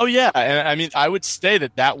 Oh yeah, and I mean, I would say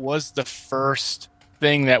that was the first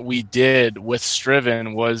thing that we did with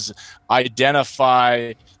Striven was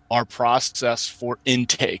identify our process for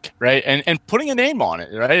intake, right? And putting a name on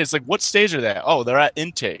it, right? It's like, what stage are they at? Oh, they're at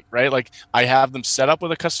intake, right? Like I have them set up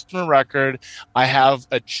with a customer record. I have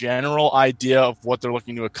a general idea of what they're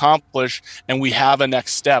looking to accomplish. And we have a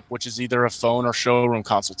next step, which is either a phone or showroom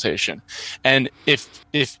consultation. And if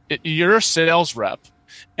you're a sales rep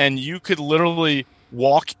and you could literally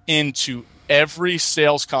walk into every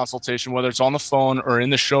sales consultation, whether it's on the phone or in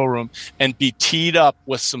the showroom, and be teed up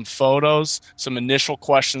with some photos, some initial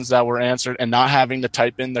questions that were answered, and not having to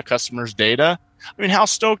type in the customer's data. I mean, how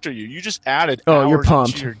stoked are you? You just added hours you're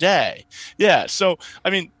pumped. to your day. Yeah. So, I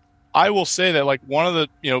mean, I will say that like one of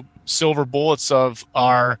the, silver bullets of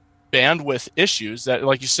our bandwidth issues that,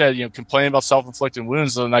 like you said, complaining about self-inflicted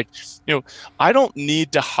wounds, and like, I don't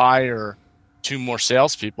need to hire 2 more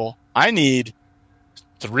salespeople. I need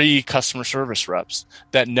 3 customer service reps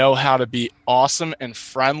that know how to be awesome and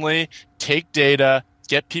friendly, take data,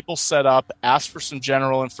 get people set up, ask for some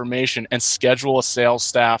general information, and schedule a sales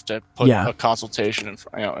staff to put a consultation in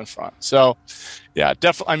front. So, yeah,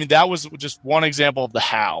 definitely. I mean, that was just one example of the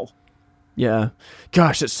how. Yeah.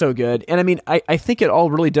 Gosh, it's so good. And I mean, I think it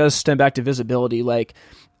all really does stem back to visibility. Like,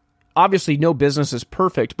 obviously, no business is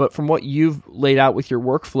perfect, but from what you've laid out with your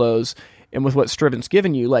workflows and with what Striven's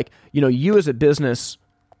given you, like, you as a business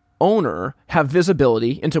owner have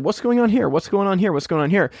visibility into what's going on here, what's going on here, what's going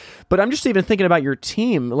on here. But I'm just even thinking about your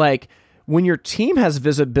team. Like when your team has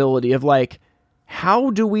visibility of like,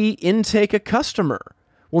 how do we intake a customer?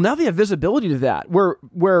 Well, now they have visibility to that. Where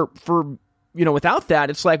for, without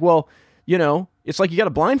that, it's like, well, it's like you got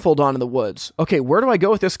a blindfold on in the woods. Okay, where do I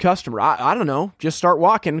go with this customer? I don't know. Just start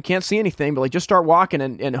walking. Can't see anything, but like just start walking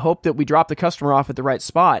and hope that we drop the customer off at the right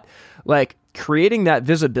spot. Like creating that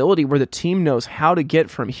visibility where the team knows how to get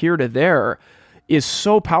from here to there is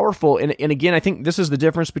so powerful. And again, I think this is the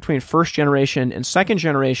difference between first generation and second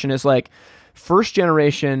generation is like first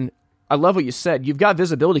generation. I love what you said. You've got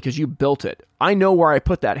visibility because you built it. I know where I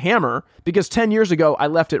put that hammer because 10 years ago, I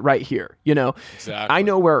left it right here. Exactly. I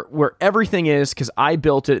know where everything is because I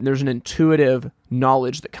built it and there's an intuitive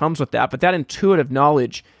knowledge that comes with that. But that intuitive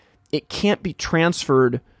knowledge, it can't be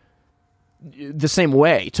transferred the same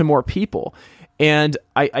way to more people. And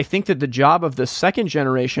I think that the job of the second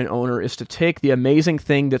generation owner is to take the amazing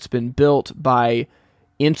thing that's been built by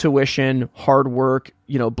intuition, hard work,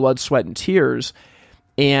 blood, sweat, and tears,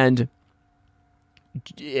 and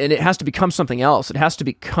and it has to become something else. It has to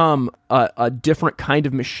become a different kind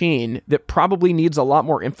of machine that probably needs a lot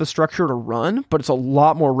more infrastructure to run, but it's a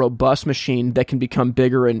lot more robust machine that can become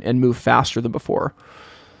bigger and move faster than before.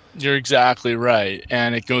 You're exactly right.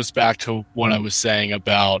 And it goes back to what I was saying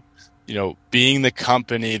about, being the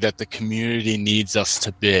company that the community needs us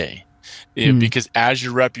to be. Because as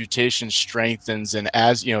your reputation strengthens, and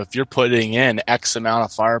as if you're putting in X amount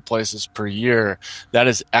of fireplaces per year, that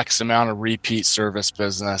is X amount of repeat service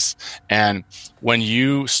business. And when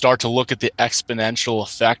you start to look at the exponential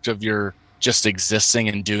effect of your just existing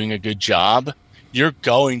and doing a good job, you're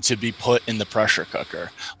going to be put in the pressure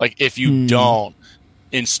cooker. Like if you don't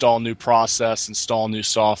install new process, install new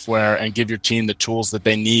software, and give your team the tools that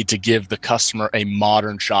they need to give the customer a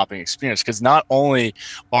modern shopping experience. Because not only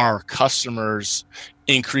are customers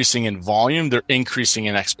increasing in volume, they're increasing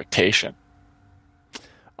in expectation.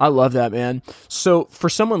 I love that, man. So for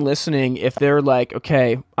someone listening, if they're like,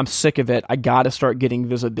 okay, I'm sick of it, I got to start getting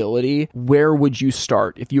visibility, where would you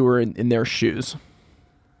start if you were in their shoes?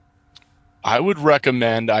 I would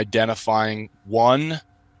recommend identifying one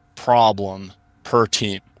problem per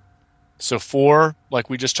team. So for, like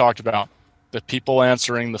we just talked about, the people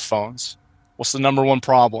answering the phones, what's the number one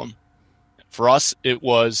problem? For us, it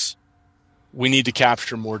was we need to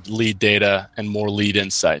capture more lead data and more lead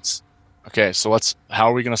insights. Okay, so how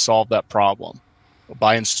are we going to solve that problem?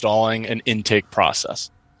 By installing an intake process.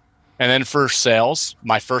 And then for sales,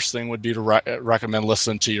 my first thing would be to recommend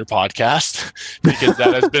listening to your podcast because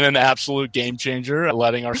that has been an absolute game changer.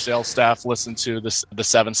 Letting our sales staff listen to the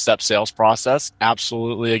 7-step sales process,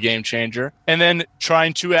 absolutely a game changer. And then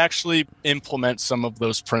trying to actually implement some of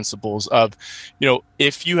those principles of,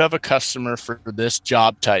 if you have a customer for this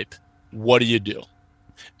job type, what do you do?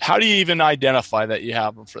 How do you even identify that you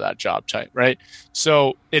have them for that job type, right?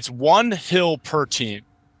 So it's one hill per team.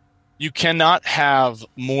 You cannot have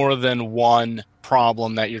more than one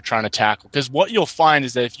problem that you're trying to tackle. Because what you'll find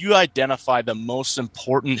is that if you identify the most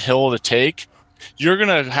important hill to take, you're going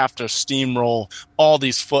to have to steamroll all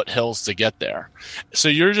these foothills to get there. So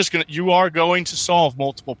you are going to solve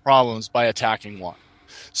multiple problems by attacking one.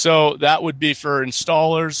 So that would be for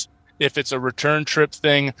installers. If it's a return trip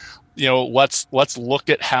thing, let's look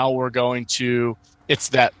at how we're going to, it's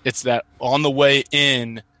that on the way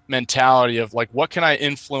in mentality of like, what can I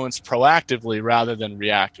influence proactively rather than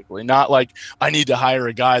reactively? Not like I need to hire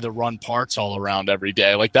a guy to run parts all around every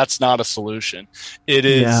day. Like that's not a solution. It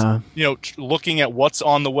is, looking at what's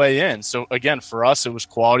on the way in. So again, for us, it was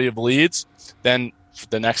quality of leads. Then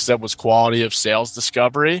the next step was quality of sales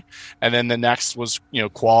discovery. And then the next was,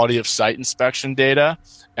 quality of site inspection data.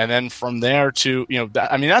 And then from there to,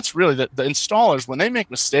 that's really the installers, when they make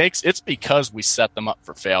mistakes, it's because we set them up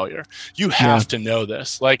for failure. You have to know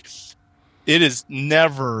this. Like, it is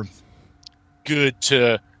never good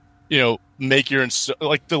to, make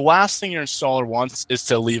the last thing your installer wants is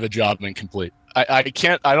to leave a job incomplete. I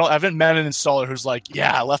haven't met an installer who's like,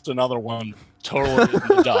 yeah, I left another one totally in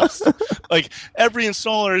the dust. Like every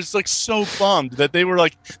installer is like so bummed that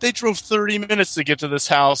they drove 30 minutes to get to this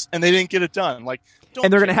house and they didn't get it done. Like,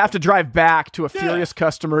 and they're going to have to drive back to a furious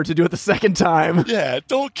customer to do it the second time. Yeah,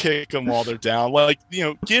 don't kick them while they're down. Like,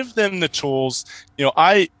 give them the tools.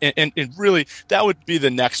 And really, that would be the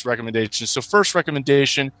next recommendation. So first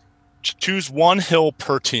recommendation, choose one hill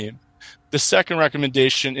per team. The second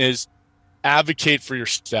recommendation is advocate for your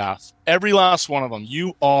staff. Every last one of them,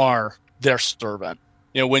 you are their servant.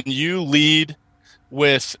 When you lead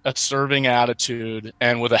with a serving attitude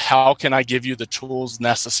and with a how can I give you the tools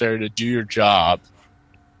necessary to do your job,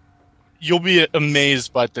 you'll be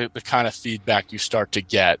amazed by the kind of feedback you start to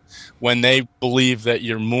get when they believe that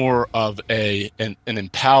you're more of an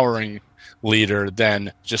empowering leader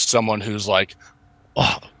than just someone who's like,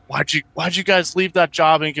 oh, why'd you guys leave that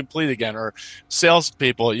job incomplete again? Or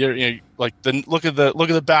salespeople, you're like, look at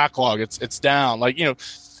the backlog, it's down. Like, you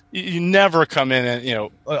never come in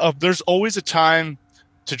and there's always a time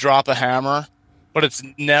to drop a hammer, but it's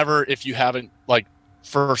never if you haven't like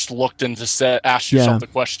first looked into ask yourself the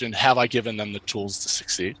question, have I given them the tools to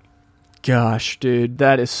succeed? Gosh, dude,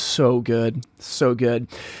 that is so good. So good.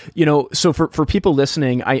 So for people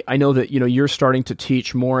listening, I know that, you're starting to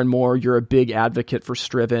teach more and more. You're a big advocate for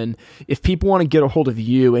Striven. If people want to get a hold of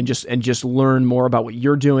you and just learn more about what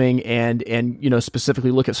you're doing and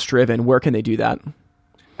specifically look at Striven, where can they do that?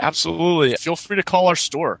 Absolutely. Feel free to call our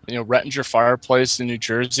store, Rettinger Fireplace in New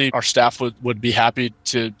Jersey. Our staff would be happy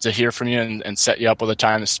to hear from you and set you up with a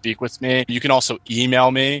time to speak with me. You can also email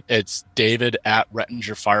me. It's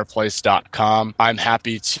david@rettingerfireplace.com. I'm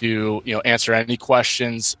happy to, answer any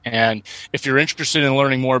questions. And if you're interested in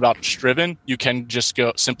learning more about Striven, you can just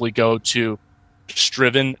simply go to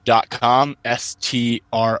striven.com,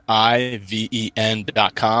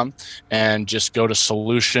 STRIVEN.com, and just go to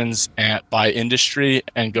solutions by industry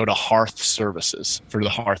and go to Hearth Services for the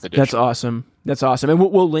Hearth edition. That's awesome. That's awesome. And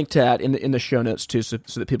we'll link to that in the show notes too, so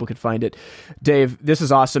that people can find it. Dave, this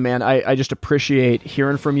is awesome, man. I just appreciate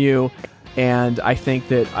hearing from you. And I think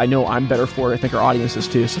that I know I'm better for it. I think our audience is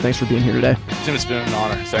too. So thanks for being here today. Tim, it's been an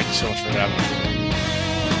honor. Thank you so much for having me.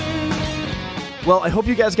 Well, I hope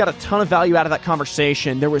you guys got a ton of value out of that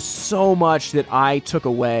conversation. There was so much that I took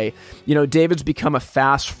away. You know, David's become a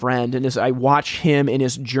fast friend, and as I watch him in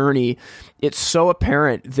his journey, it's so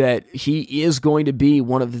apparent that he is going to be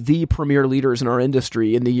one of the premier leaders in our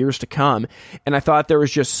industry in the years to come. And I thought there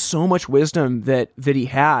was just so much wisdom that he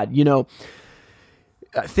had. You know,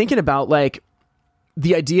 thinking about like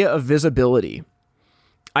the idea of visibility.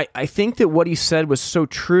 I think that what he said was so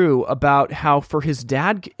true about how for his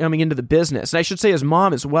dad coming into the business, and I should say his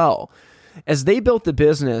mom as well, as they built the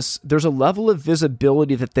business, there's a level of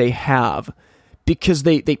visibility that they have because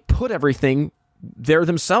they put everything there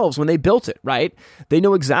themselves when they built it, right? They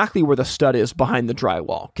know exactly where the stud is behind the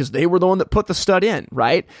drywall because they were the one that put the stud in,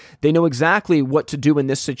 right? They know exactly what to do in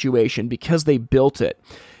this situation because they built it.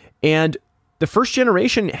 And the first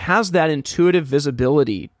generation has that intuitive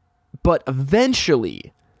visibility, but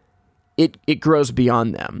eventually it grows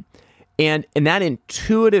beyond them. And that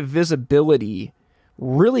intuitive visibility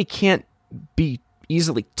really can't be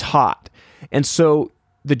easily taught. And so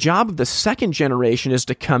the job of the second generation is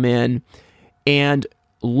to come in and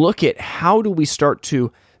look at how do we start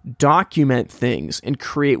to document things and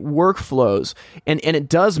create workflows. And it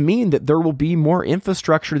does mean that there will be more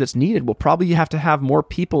infrastructure that's needed. We'll probably have to have more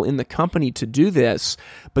people in the company to do this,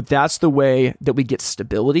 but that's the way that we get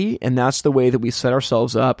stability, and that's the way that we set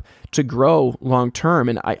ourselves up to grow long term.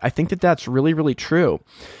 And I think that that's really, really true.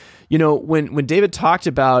 You know, when David talked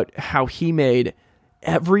about how he made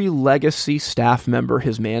every legacy staff member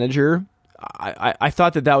his manager, I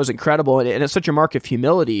thought that was incredible, and it's such a mark of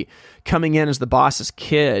humility coming in as the boss's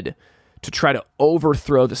kid to try to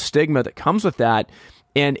overthrow the stigma that comes with that.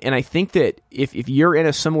 And I think that if you're in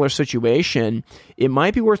a similar situation, it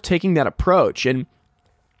might be worth taking that approach. And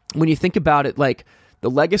when you think about it, like the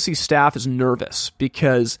legacy staff is nervous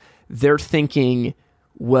because they're thinking,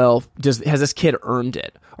 well, has this kid earned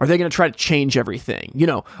it? Are they going to try to change everything? You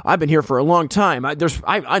know, I've been here for a long time. I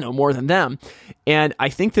know more than them. And I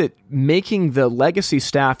think that making the legacy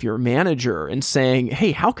staff your manager and saying,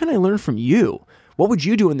 hey, how can I learn from you? What would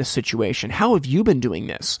you do in this situation? How have you been doing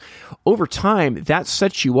this? Over time, that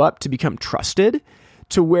sets you up to become trusted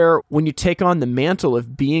to where when you take on the mantle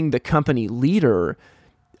of being the company leader,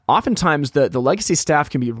 oftentimes the legacy staff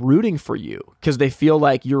can be rooting for you because they feel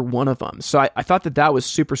like you're one of them. So I thought that was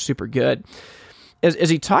super, super good.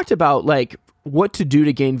 As he talked about like what to do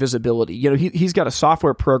to gain visibility, you know, he's got a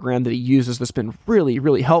software program that he uses that's been really,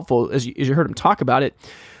 really helpful as you heard him talk about it.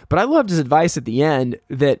 But I loved his advice at the end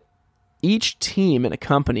that each team in a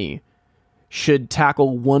company should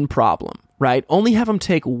tackle one problem, right? Only have them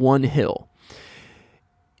take one hill.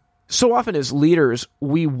 So often as leaders,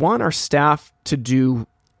 we want our staff to do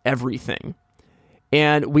everything.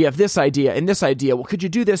 And we have this idea and this idea. Well, could you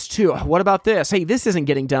do this too? What about this? Hey, this isn't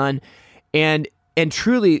getting done. And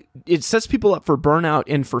truly, it sets people up for burnout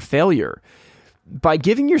and for failure. By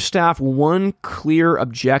giving your staff one clear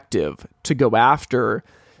objective to go after,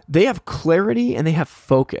 they have clarity and they have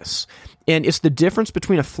focus. And it's the difference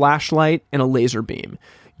between a flashlight and a laser beam.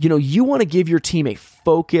 You know, you want to give your team a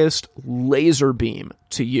focused laser beam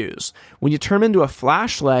to use. When you turn them into a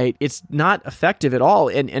flashlight, it's not effective at all.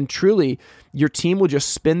 And truly, your team will just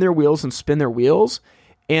spin their wheels,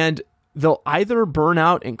 and they'll either burn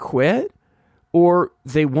out and quit, or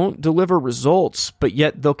they won't deliver results, but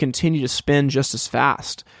yet they'll continue to spin just as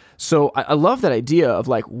fast. So I love that idea of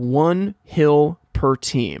like one hill per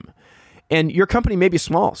team. And your company may be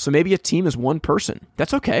small, so maybe a team is one person.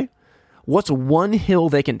 That's okay. What's one hill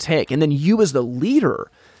they can take? And then you as the leader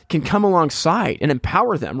can come alongside and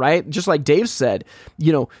empower them, right? Just like Dave said,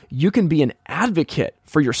 you know, you can be an advocate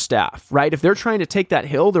for your staff, right? If they're trying to take that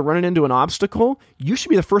hill, they're running into an obstacle, you should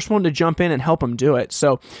be the first one to jump in and help them do it.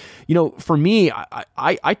 So, you know, for me,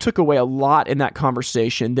 I took away a lot in that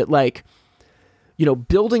conversation that, like, you know,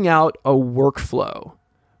 building out a workflow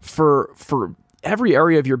for every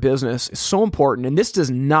area of your business is so important. And this does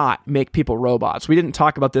not make people robots. We didn't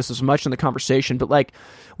talk about this as much in the conversation, but like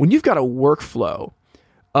when you've got a workflow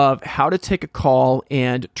of how to take a call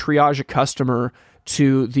and triage a customer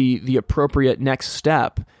to the appropriate next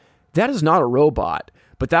step, that is not a robot,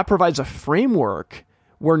 but that provides a framework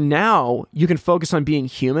where now you can focus on being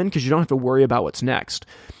human because you don't have to worry about what's next.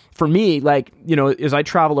 for me, like, as I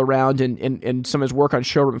travel around and some of his work on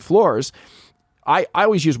showroom floors, I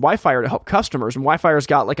always use Wi-Fi to help customers, and Wi-Fi's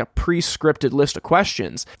got like a pre-scripted list of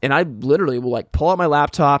questions, and I literally will like pull out my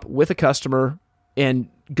laptop with a customer and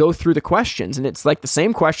go through the questions, and it's like the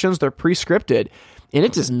same questions, they're pre-scripted, and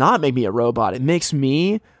it does not make me a robot. It makes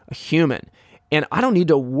me a human, and I don't need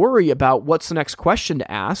to worry about what's the next question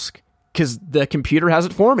to ask because the computer has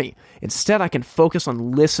it for me. Instead, I can focus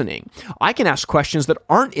on listening. I can ask questions that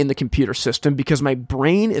aren't in the computer system because my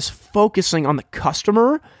brain is focusing on the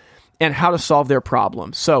customer and how to solve their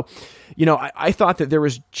problem. So, I thought that there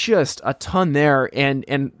was just a ton there.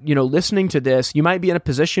 And listening to this, you might be in a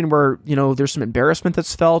position where, there's some embarrassment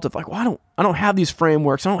that's felt of like, well, I don't have these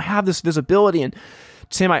frameworks. I don't have this visibility. And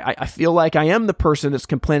Tim, I feel like I am the person that's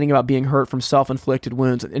complaining about being hurt from self-inflicted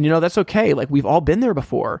wounds. And, that's okay. Like, we've all been there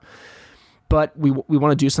before. But we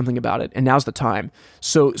want to do something about it, and now's the time.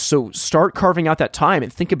 So start carving out that time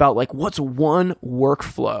and think about like, what's one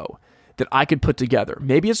workflow that I could put together?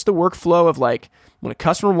 Maybe it's the workflow of like when a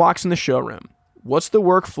customer walks in the showroom, what's the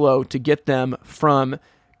workflow to get them from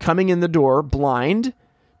coming in the door blind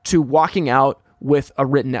to walking out with a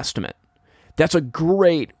written estimate? That's a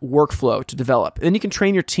great workflow to develop. And then you can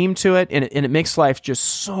train your team to it, and it makes life just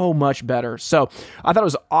so much better. So I thought it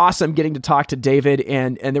was awesome getting to talk to David,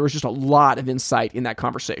 and there was just a lot of insight in that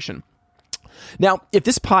conversation. Now, if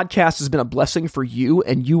this podcast has been a blessing for you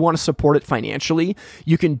and you want to support it financially,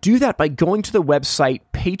 you can do that by going to the website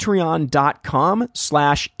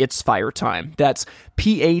patreon.com/itsfiretime. That's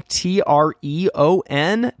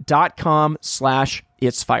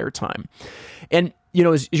patreon.com/itsfiretime. And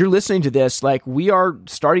as you're listening to this, like, we are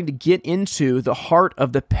starting to get into the heart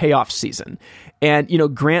of the payoff season. And,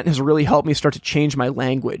 Grant has really helped me start to change my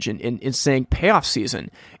language in saying payoff season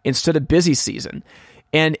instead of busy season.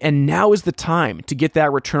 And now is the time to get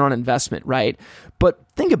that return on investment, right? But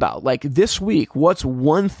think about, like, this week, what's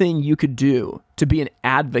one thing you could do to be an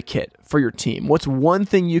advocate for your team? What's one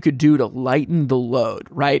thing you could do to lighten the load,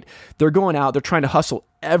 right? They're going out, they're trying to hustle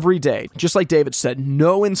every day. Just like David said,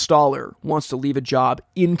 no installer wants to leave a job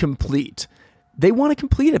incomplete. They want to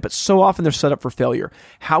complete it, but so often they're set up for failure.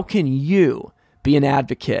 How can you be an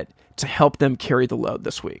advocate to help them carry the load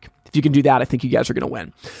this week? If you can do that, I think you guys are going to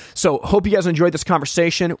win. So hope you guys enjoyed this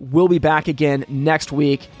conversation. We'll be back again next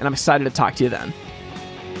week, and I'm excited to talk to you then.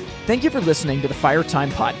 Thank you for listening to the Fire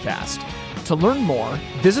Time Podcast. To learn more,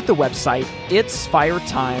 visit the website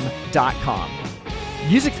itsfiretime.com.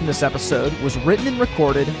 Music from this episode was written and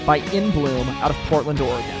recorded by In Bloom out of Portland,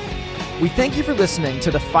 Oregon. We thank you for listening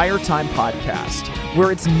to the Fire Time Podcast,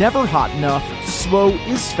 where it's never hot enough, slow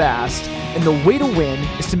is fast, and the way to win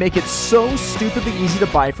is to make it so stupidly easy to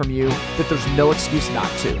buy from you that there's no excuse not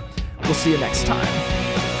to. We'll see you next time.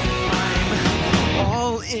 I'm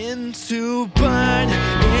all in to burn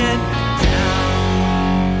in